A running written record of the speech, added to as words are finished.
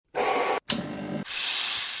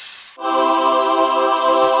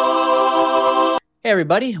Hey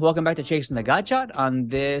everybody, welcome back to Chasing the God Shot. On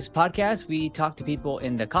this podcast, we talk to people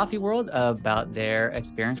in the coffee world about their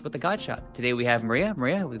experience with the God Shot. Today we have Maria.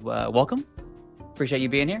 Maria, welcome. Appreciate you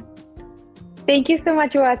being here. Thank you so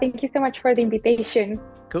much, Roa. Thank you so much for the invitation.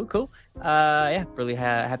 Cool. Really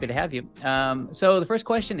happy to have you. So the first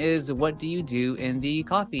question is, what do you do in the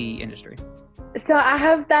coffee industry? So I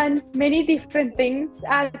have done many different things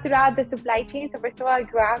throughout the supply chain. So first of all, I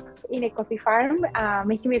grew up in a coffee farm,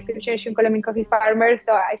 making me a first generation Colombian coffee farmer.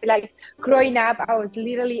 So I feel like growing up, I was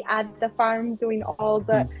literally at the farm doing all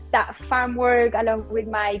that farm work along with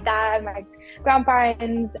my dad, my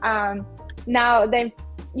grandparents.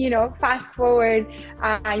 Fast forward,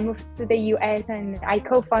 I moved to the US and I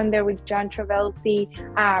co-founded with John Travelsi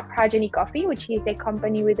Progeny Coffee, which is a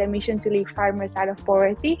company with a mission to lift farmers out of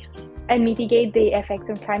poverty and mitigate the effects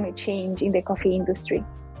of climate change in the coffee industry.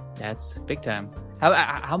 That's big time.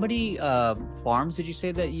 How many farms did you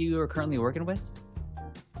say that you are currently working with?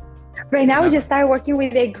 Right now, we just started working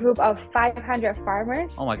with a group of 500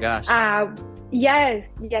 farmers. Oh my gosh. Yes.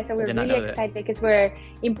 So we're really excited because we're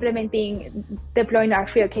deploying our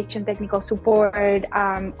field kitchen technical support,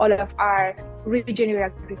 all of our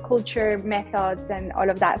regenerative agriculture methods, and all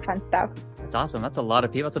of that fun stuff. That's awesome. That's a lot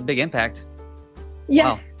of people. That's a big impact. Yes.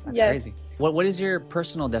 Wow, that's crazy. What is your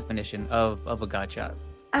personal definition of a God Shot?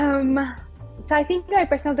 So I think my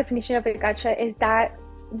personal definition of a God Shot is that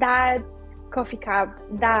coffee cup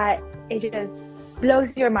that it just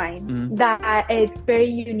blows your mind, that it's very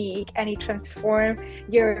unique and it transforms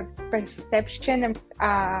your perception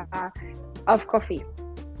of coffee,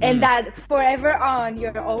 and that forever on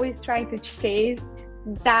you're always trying to chase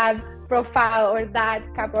that profile or that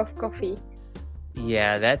cup of coffee.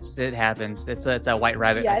 Yeah, it happens. It's a white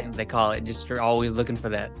rabbit, they call it. Just you're always looking for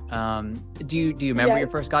that. Do you remember your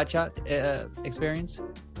first God Shot experience?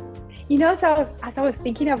 So as I was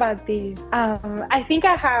thinking about this, I think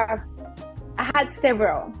I had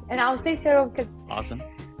several, and I'll say several because awesome.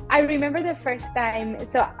 I remember the first time.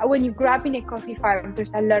 So when you grow up in a coffee farm,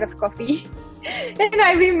 there's a lot of coffee, and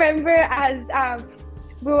I remember as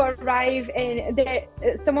we would arrive, and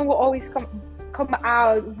someone will always come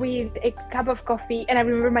out with a cup of coffee, and I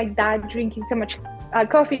remember my dad drinking so much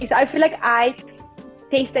coffee. So I feel like I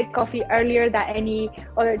tasted coffee earlier than any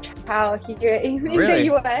other child here in the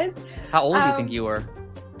US. How old do you think you were?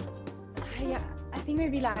 Yeah, I think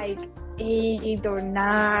maybe like 8 or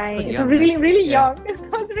 9. So really young. I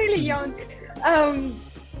was really young.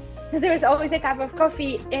 Because there was always a cup of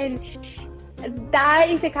coffee, and that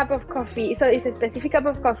is a cup of coffee. So it's a specific cup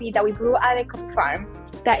of coffee that we brew at a coffee farm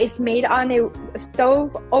that is made on a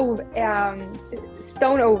stone oven,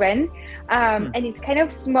 and it's kind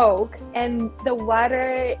of smoke, and the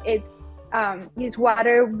water is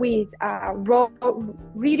water with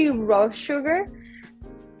really raw sugar,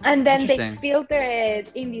 and then they filter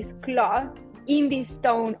it in this cloth in this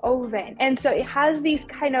stone oven, and so it has this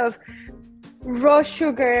kind of raw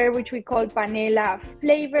sugar, which we call panela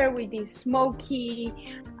flavor, with this smoky.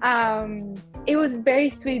 It was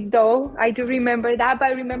very sweet though. I do remember that,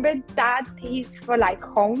 but I remember that taste for like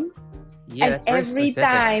home. Yeah, and that's very every specific.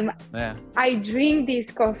 time I drink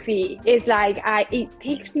this coffee, it's like it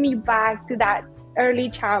takes me back to that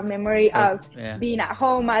early child memory of being at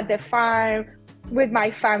home at the farm with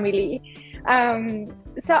my family.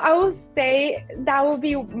 So I would say that would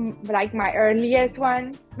be like my earliest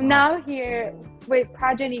one. Now here with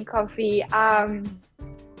Progeny Coffee,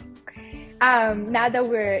 now that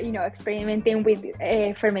we're experimenting with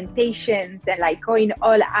fermentations and like going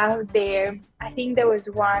all out there, I think there was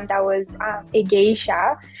one that was a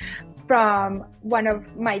geisha from one of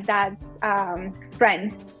my dad's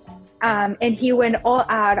friends, and he went all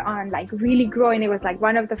out on like really growing. It was like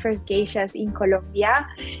one of the first geishas in Colombia,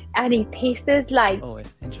 and it tasted like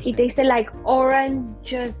orange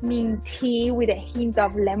jasmine tea with a hint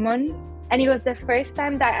of lemon. And it was the first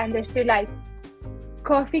time that I understood like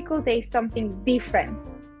coffee could taste something different.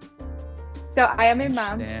 So I am a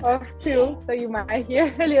mom of 2, so you might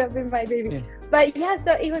hear a little bit my baby. But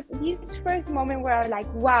so it was this first moment where I was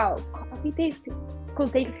like, wow, coffee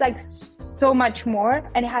could taste like so much more,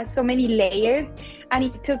 and it has so many layers. And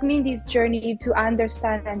it took me this journey to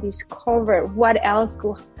understand and discover what else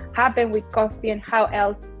could happen with coffee and how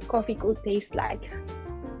else coffee could taste like.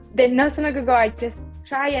 Then not so long ago, I just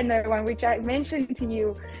tried another one, which I mentioned to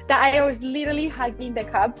you, that I was literally hugging the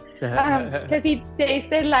cup because it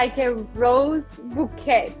tasted like a rose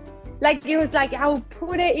bouquet. Like it was like I would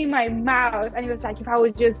put it in my mouth, and it was like if I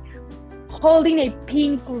was just holding a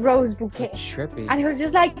pink rose bouquet. Trippy. And it was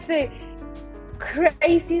just like the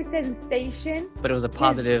crazy sensation. But it was a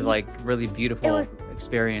positive, like really beautiful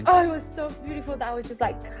experience. Oh, it was so beautiful that I was just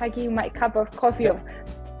like hugging my cup of coffee of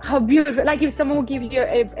how beautiful. Like if someone will give you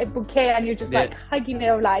a bouquet and you're just like hugging it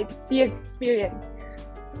of like the experience.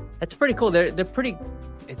 That's pretty cool. They're pretty,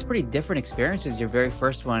 it's pretty different experiences. Your very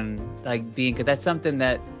first one, like being, cause that's something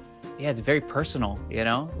that, it's very personal, you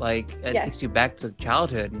know, like it takes you back to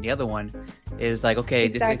childhood. And the other one is like, okay,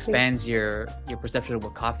 this expands your perception of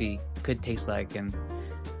what coffee could taste like. And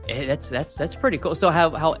that's pretty cool. So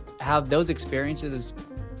how have those experiences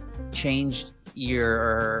changed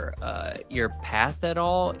your path at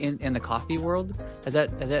all in the coffee world? Has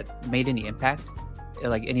that made any impact?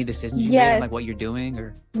 Like any decisions you made, like what you're doing,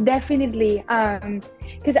 or? Definitely.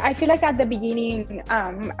 Because I feel like at the beginning,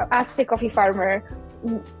 as a coffee farmer,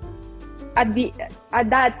 at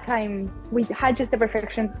that time we had just the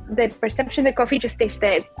perception that coffee just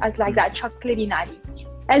tasted as like that chocolatey nutty,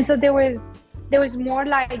 and so there was more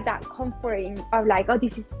like that comforting of like, oh,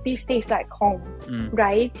 this tastes like home,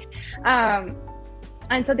 right?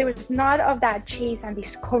 And so there was not of that chase and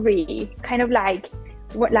discovery, kind of like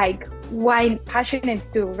what like wine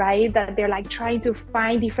passionists do, right? That they're like trying to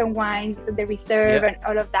find different wines that they reserve and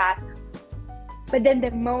all of that. But then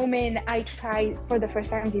the moment I tried for the first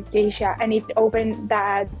time this geisha, and it opened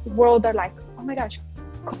that world of like, oh my gosh,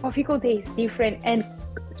 coffee could taste different, and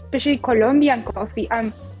especially Colombian coffee,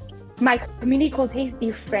 my community could taste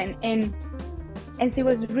different, and so it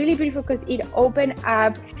was really beautiful because it opened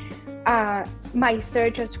up my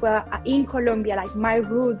search as well in Colombia, like my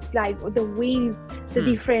roots, like the winds, the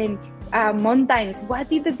different mountains. What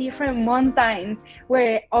did the different mountains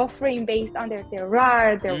were offering based on their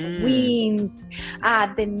terroir, their winds,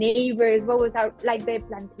 the neighbors, what was out, like the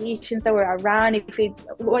plantations that were around,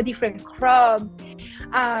 what different crops.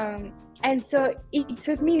 And so it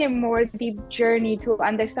took me in a more deep journey to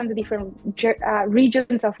understand the different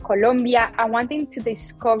regions of Colombia. I wanted to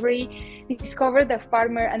discover the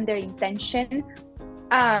farmer and their intention.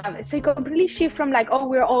 So it completely shift from like, oh,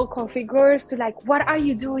 we're all coffee growers, to like, what are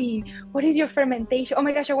you doing? What is your fermentation? Oh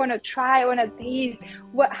my gosh, I want to try, I want to taste.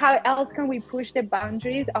 How else can we push the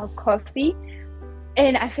boundaries of coffee?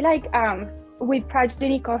 And I feel like with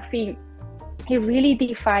Progeny Coffee, he really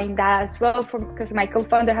defined that as well, because my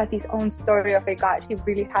co-founder has his own story of a God. He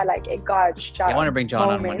really had like a God shot. I want to bring John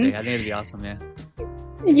on one day. I think it'd be awesome.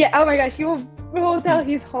 Yeah. Oh my gosh, we will tell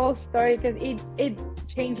his whole story, because it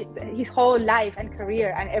changed his whole life and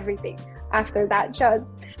career and everything after that shot.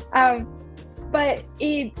 But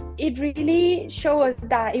it really showed us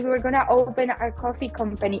that if we were gonna open our coffee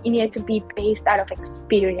company, it needed to be based out of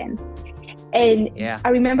experience. And I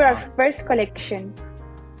remember our first collection.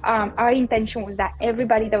 Our intention was that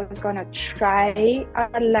everybody that was going to try our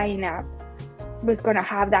lineup was going to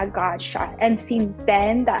have that God shot. And since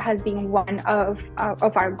then, that has been one of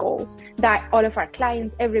our goals, that all of our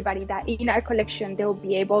clients, everybody that in our collection, they'll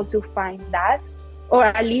be able to find that, or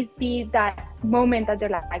at least be that moment that they're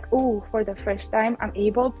like, oh, for the first time, I'm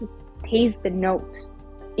able to taste the notes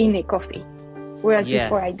in a coffee. Whereas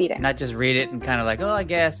before I didn't. Not just read it and kind of like, oh, I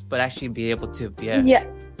guess, but actually be able to,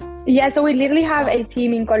 Yeah, so we literally have a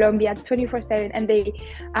team in Colombia 24/7, and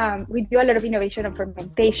we do a lot of innovation on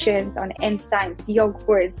fermentations, on enzymes,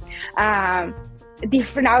 yogurts,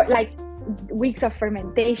 different like weeks of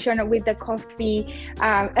fermentation with the coffee,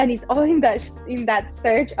 and it's all in that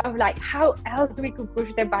search of like how else we could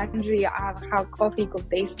push the boundary of how coffee could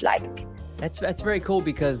taste like. That's very cool,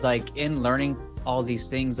 because like in learning all these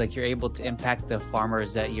things, like you're able to impact the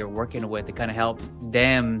farmers that you're working with to kind of help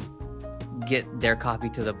them get their coffee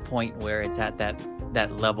to the point where it's at that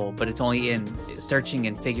level. But it's only in searching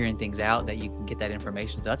and figuring things out that you can get that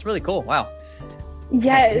information. So that's really cool. Wow.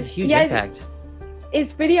 Yeah, that's a huge impact.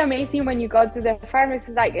 It's pretty amazing when you go to the farmers,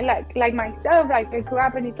 like myself, like I grew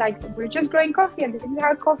up and it's like, we're just growing coffee and this is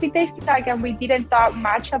how coffee tastes like, and we didn't talk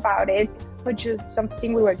much about it, but just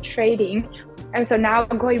something we were trading. And so now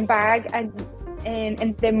going back and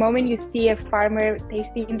the moment you see a farmer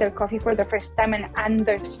tasting their coffee for the first time and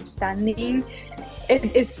understanding,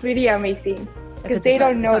 it's pretty amazing, because they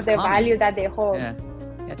don't know the value that they hold. Yeah,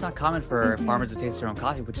 it's not common for farmers to taste their own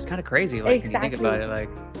coffee, which is kind of crazy. Like when you think about it, like,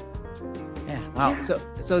 wow. Yeah.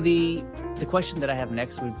 So the question that I have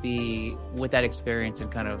next would be, with that experience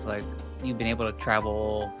and kind of like you've been able to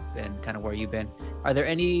travel and kind of where you've been, are there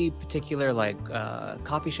any particular like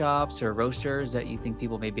coffee shops or roasters that you think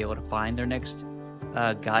people may be able to find their next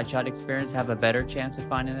God shot experience, have a better chance of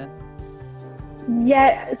finding it?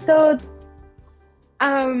 Yeah, so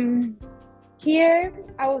here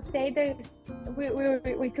I will say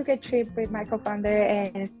we took a trip with my co-founder,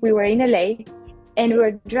 and we were in LA, And we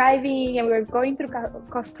were driving and we were going through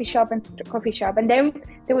coffee shop and coffee shop. And then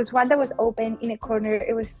there was one that was open in a corner.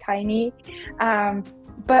 It was tiny.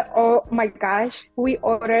 But oh my gosh, we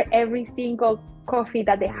ordered every single coffee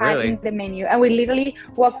that they had in the menu. And we literally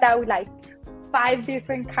walked out with like 5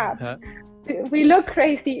 different cups. We look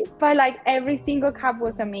crazy, but like every single cup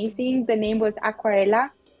was amazing. The name was Aquarela,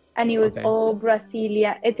 and it was all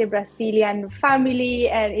Brazilian. It's a Brazilian family,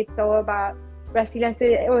 and it's all about Brazilian. So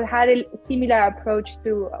it had a similar approach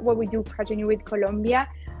to what we do progeny with Colombia,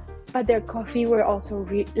 but their coffee were also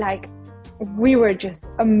like, we were just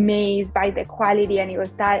amazed by the quality, and it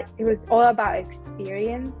was all about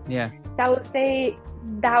experience. Yeah. So I would say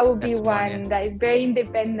that would be one that is very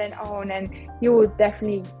independent owned, and you would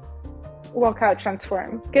definitely walk out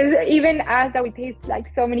transformed. Because even us that we taste like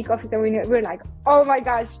so many coffees that we're like, oh my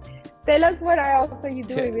gosh, tell us what are also you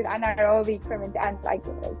doing with anaerobic ferment, and like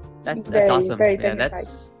that's awesome. Yeah,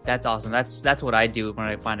 that's awesome. That's what I do when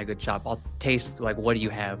I find a good shop. I'll taste like, what do you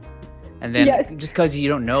have? And then just because you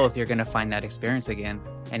don't know if you're going to find that experience again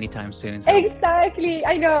anytime soon. So. Exactly.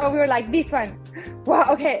 I know. We were like, this one. Wow.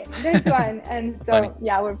 Okay. This one. And so,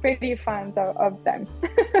 yeah, we're pretty fans of them.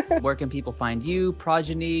 Where can people find you,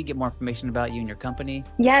 Progeny, get more information about you and your company?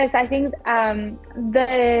 Yes, I think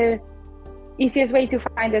the easiest way to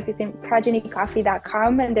find us is in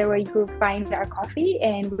progenycoffee.com, and there where you can find our coffee.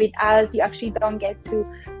 And with us, you actually don't get to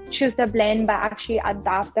choose a blend, but actually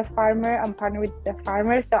adopt the farmer and partner with the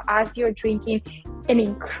farmer. So as you're drinking an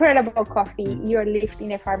incredible coffee, you're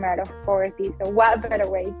lifting a farmer out of poverty. So what better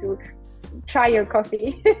way to try your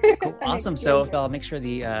coffee? Cool. Awesome. So I'll make sure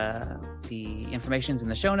the information's in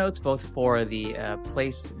the show notes, both for the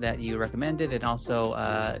place that you recommended and also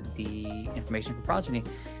the information for Progeny.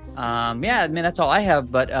 Yeah, I mean, that's all I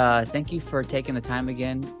have, but thank you for taking the time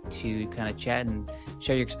again to kind of chat and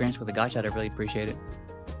share your experience with the Gotcha. I really appreciate it.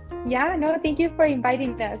 Yeah, no, thank you for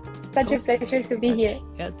inviting us. Such a pleasure to be here.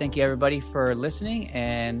 Yeah, thank you everybody for listening,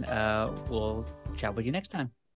 and we'll chat with you next time.